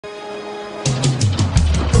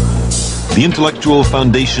The intellectual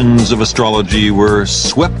foundations of astrology were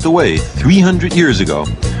swept away 300 years ago,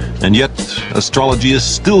 and yet astrology is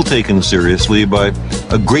still taken seriously by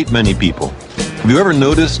a great many people. Have you ever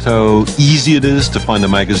noticed how easy it is to find a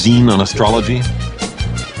magazine on astrology?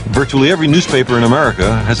 Virtually every newspaper in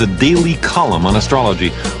America has a daily column on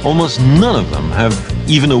astrology. Almost none of them have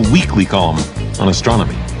even a weekly column on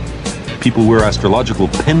astronomy. People wear astrological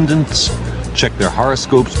pendants, check their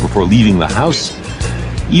horoscopes before leaving the house.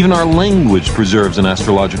 Even our language preserves an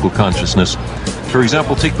astrological consciousness. For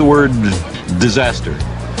example, take the word disaster.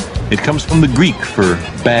 It comes from the Greek for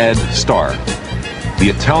bad star. The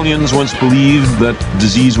Italians once believed that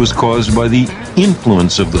disease was caused by the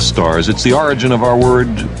influence of the stars. It's the origin of our word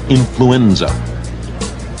influenza.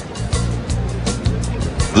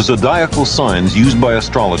 The zodiacal signs used by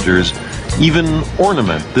astrologers even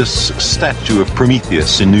ornament this statue of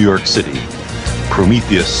Prometheus in New York City.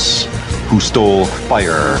 Prometheus, who stole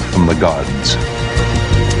fire from the gods.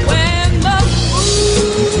 When the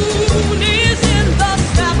moon is in the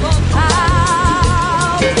seventh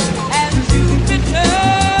house and Jupiter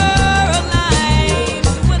aligns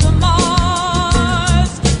with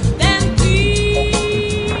Mars, then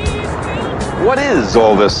peace will... What is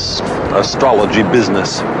all this astrology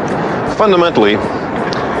business? Fundamentally,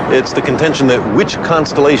 it's the contention that which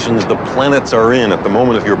constellations the planets are in at the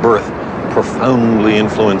moment of your birth profoundly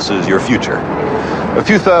influences your future. A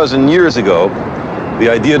few thousand years ago, the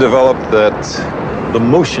idea developed that the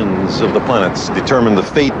motions of the planets determine the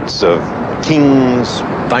fates of kings,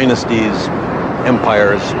 dynasties,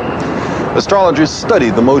 empires. Astrologers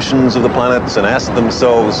studied the motions of the planets and asked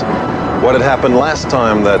themselves what had happened last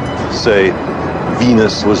time that, say,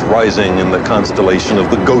 Venus was rising in the constellation of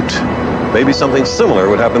the Goat. Maybe something similar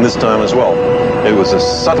would happen this time as well. It was a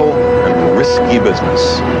subtle and risky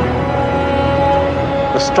business.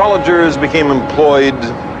 Astrologers became employed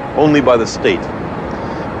only by the state.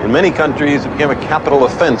 In many countries, it became a capital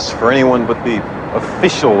offense for anyone but the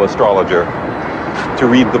official astrologer to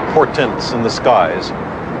read the portents in the skies.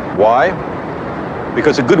 Why?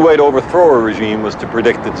 Because a good way to overthrow a regime was to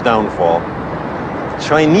predict its downfall.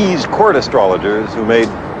 Chinese court astrologers who made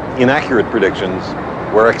inaccurate predictions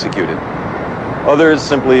were executed. Others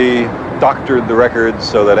simply doctored the records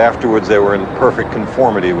so that afterwards they were in perfect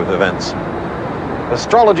conformity with events.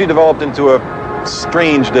 Astrology developed into a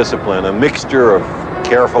strange discipline, a mixture of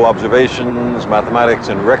careful observations, mathematics,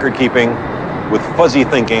 and record keeping, with fuzzy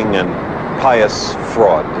thinking and pious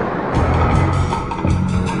fraud.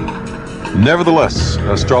 Nevertheless,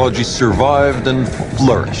 astrology survived and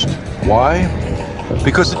flourished. Why?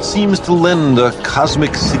 Because it seems to lend a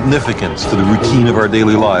cosmic significance to the routine of our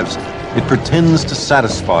daily lives. It pretends to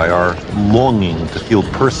satisfy our longing to feel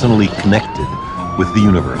personally connected with the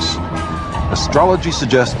universe. Astrology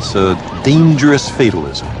suggests a dangerous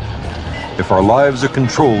fatalism. If our lives are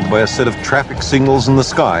controlled by a set of traffic signals in the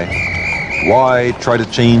sky, why try to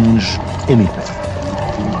change anything?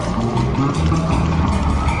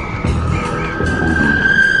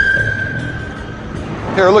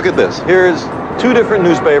 Here, look at this. Here's two different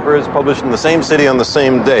newspapers published in the same city on the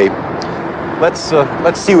same day.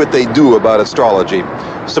 Let's see what they do about astrology.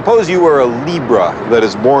 Suppose you were a Libra that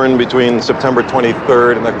is born between September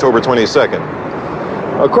 23rd and October 22nd.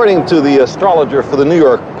 According to the astrologer for the New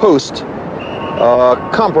York Post,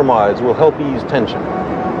 compromise will help ease tension.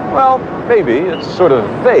 Well, maybe. It's sort of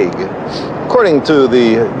vague. According to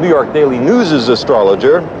the New York Daily News'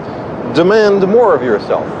 astrologer, demand more of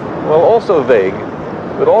yourself. Well, also vague,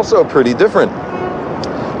 but also pretty different.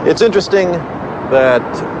 It's interesting that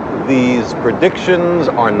these predictions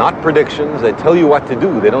are not predictions. They tell you what to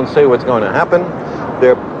do. They don't say what's going to happen.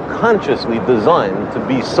 They're consciously designed to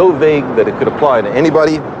be so vague that it could apply to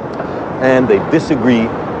anybody, and they disagree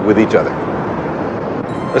with each other.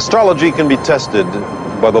 Astrology can be tested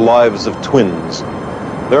by the lives of twins.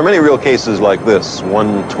 There are many real cases like this.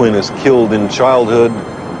 One twin is killed in childhood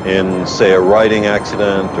in, say, a riding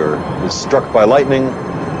accident, or is struck by lightning,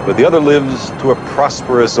 but the other lives to a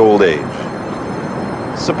prosperous old age.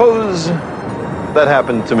 Suppose that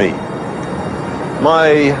happened to me.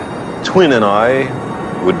 My twin and I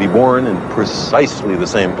would be born in precisely the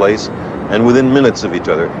same place and within minutes of each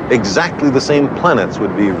other. Exactly the same planets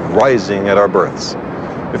would be rising at our births.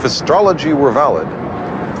 If astrology were valid,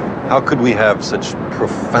 how could we have such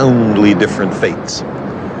profoundly different fates?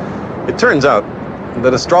 It turns out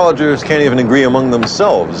that astrologers can't even agree among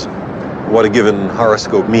themselves what a given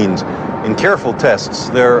horoscope means. In careful tests,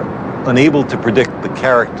 they're unable to predict the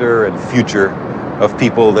character and future of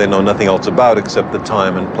people they know nothing else about except the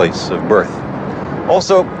time and place of birth.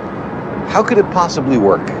 Also, how could it possibly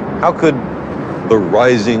work? How could the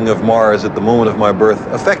rising of Mars at the moment of my birth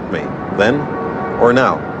affect me? then or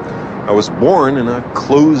now. I was born in a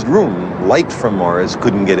closed room. Light from Mars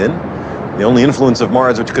couldn't get in. The only influence of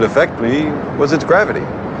Mars which could affect me was its gravity.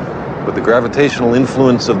 But the gravitational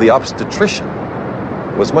influence of the obstetrician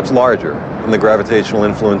was much larger than the gravitational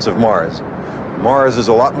influence of Mars. Mars is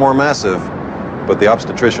a lot more massive, but the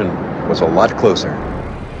obstetrician was a lot closer.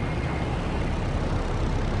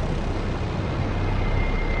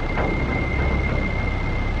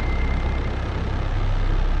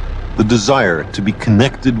 The desire to be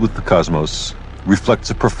connected with the cosmos reflects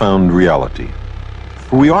a profound reality.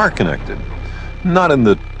 For we are connected, not in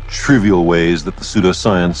the trivial ways that the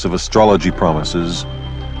pseudoscience of astrology promises,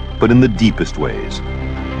 but in the deepest ways.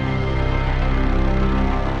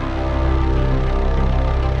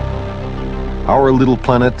 Our little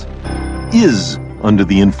planet is under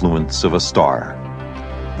the influence of a star.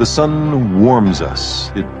 The sun warms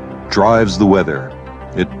us, it drives the weather,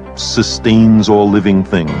 it sustains all living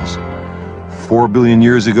things. 4 billion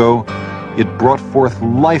years ago, it brought forth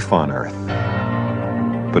life on Earth.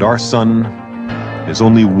 But our sun is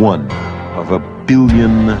only one of 1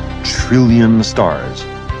 billion trillion stars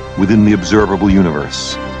within the observable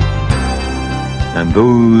universe. And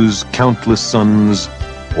those countless suns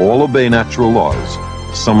all obey natural laws,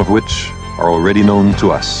 some of which are already known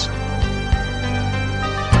to us.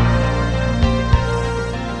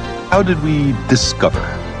 How did we discover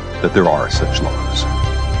that there are such laws?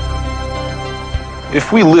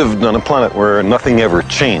 If we lived on a planet where nothing ever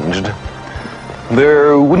changed,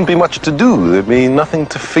 there wouldn't be much to do. There'd be nothing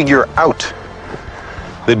to figure out.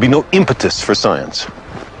 There'd be no impetus for science.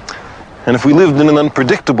 And if we lived in an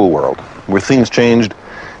unpredictable world, where things changed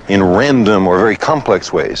in random or very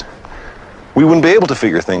complex ways, we wouldn't be able to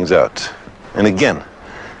figure things out. And again,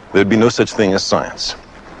 there'd be no such thing as science.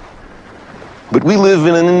 But we live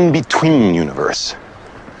in an in-between universe,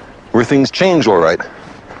 where things change all right,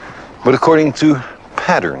 but according to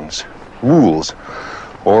patterns, rules,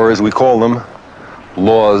 or as we call them,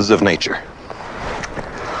 laws of nature.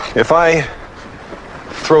 If I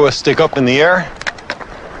throw a stick up in the air,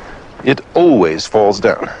 it always falls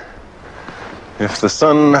down. If the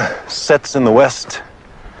sun sets in the west,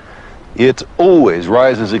 it always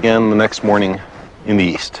rises again the next morning in the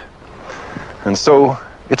east. And so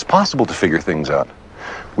it's possible to figure things out.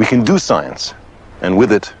 We can do science, and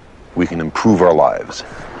with it, we can improve our lives.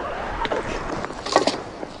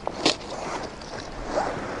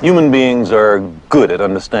 Human beings are good at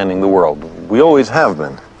understanding the world. We always have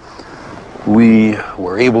been. We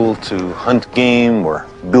were able to hunt game or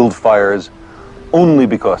build fires only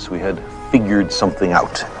because we had figured something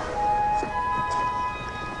out.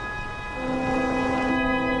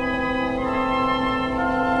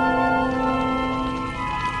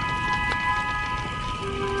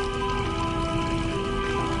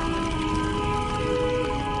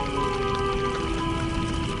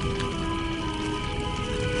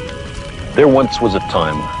 There once was a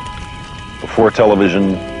time, before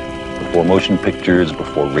television, before motion pictures,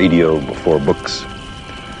 before radio, before books,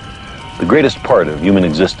 the greatest part of human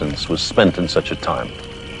existence was spent in such a time.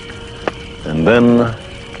 And then,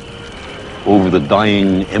 over the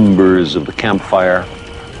dying embers of the campfire,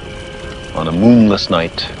 on a moonless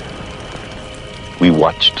night, we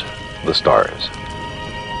watched the stars.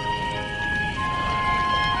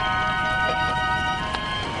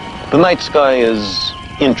 The night sky is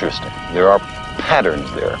interesting. There are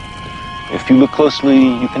patterns there. If you look closely,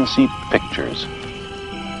 you can see pictures.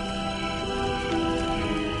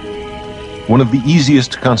 One of the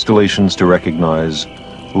easiest constellations to recognize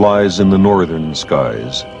lies in the northern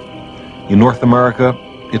skies. In North America,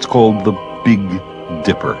 it's called the Big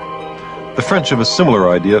Dipper. The French have a similar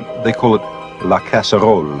idea. They call it la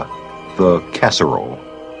casserole, the casserole.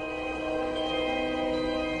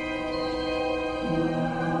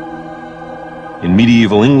 In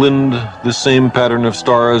medieval England, the same pattern of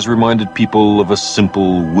stars reminded people of a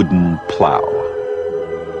simple wooden plow.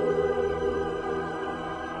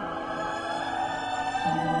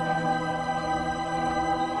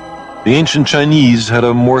 The ancient Chinese had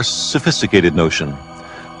a more sophisticated notion.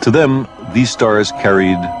 To them, these stars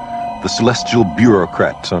carried the celestial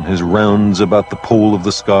bureaucrat on his rounds about the pole of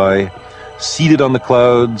the sky, seated on the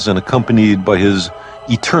clouds and accompanied by his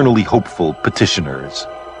eternally hopeful petitioners.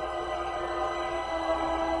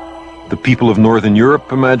 The people of Northern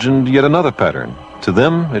Europe imagined yet another pattern. To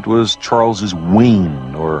them, it was Charles's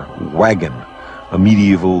wain, or wagon, a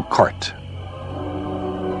medieval cart.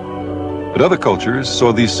 But other cultures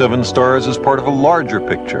saw these 7 stars as part of a larger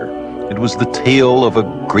picture. It was the tail of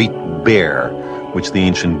a great bear, which the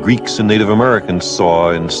ancient Greeks and Native Americans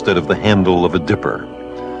saw instead of the handle of a dipper.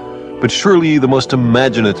 But surely the most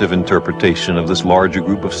imaginative interpretation of this larger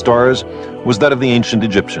group of stars was that of the ancient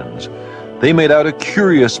Egyptians. They made out a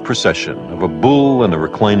curious procession of a bull and a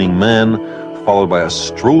reclining man, followed by a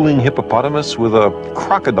strolling hippopotamus with a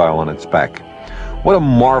crocodile on its back. What a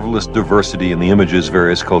marvelous diversity in the images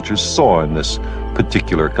various cultures saw in this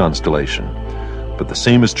particular constellation. But the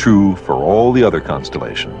same is true for all the other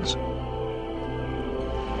constellations.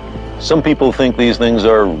 Some people think these things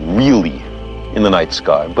are really in the night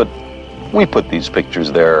sky, but we put these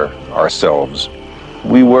pictures there ourselves.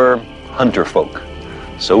 We were hunter folk,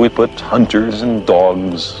 so we put hunters and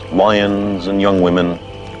dogs, lions and young women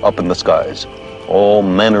up in the skies, all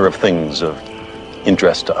manner of things of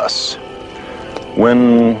interest to us.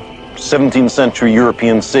 When 17th century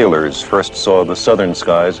European sailors first saw the southern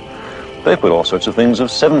skies, they put all sorts of things of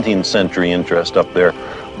 17th century interest up there,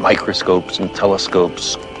 microscopes and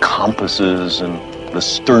telescopes, compasses and the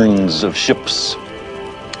sterns of ships.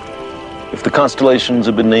 If the constellations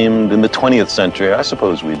had been named in the 20th century, I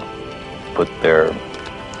suppose we'd put their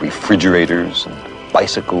refrigerators and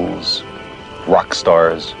bicycles, rock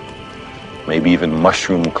stars, maybe even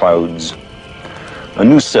mushroom clouds. A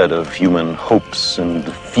new set of human hopes and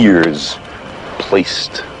fears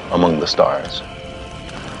placed among the stars.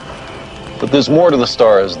 But there's more to the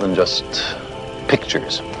stars than just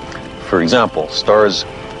pictures. For example, stars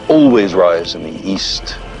always rise in the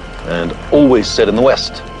east and always set in the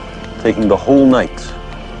west, taking the whole night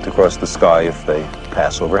to cross the sky if they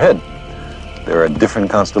pass overhead. There are different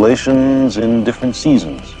constellations in different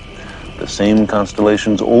seasons. The same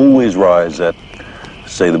constellations always rise at,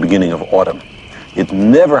 say, the beginning of autumn. It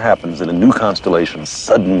never happens that a new constellation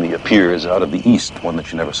suddenly appears out of the east, one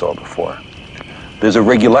that you never saw before. There's a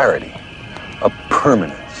regularity, a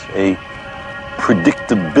permanence, a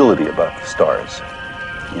predictability about the stars.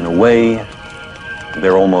 In a way,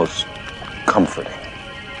 they're almost comforting.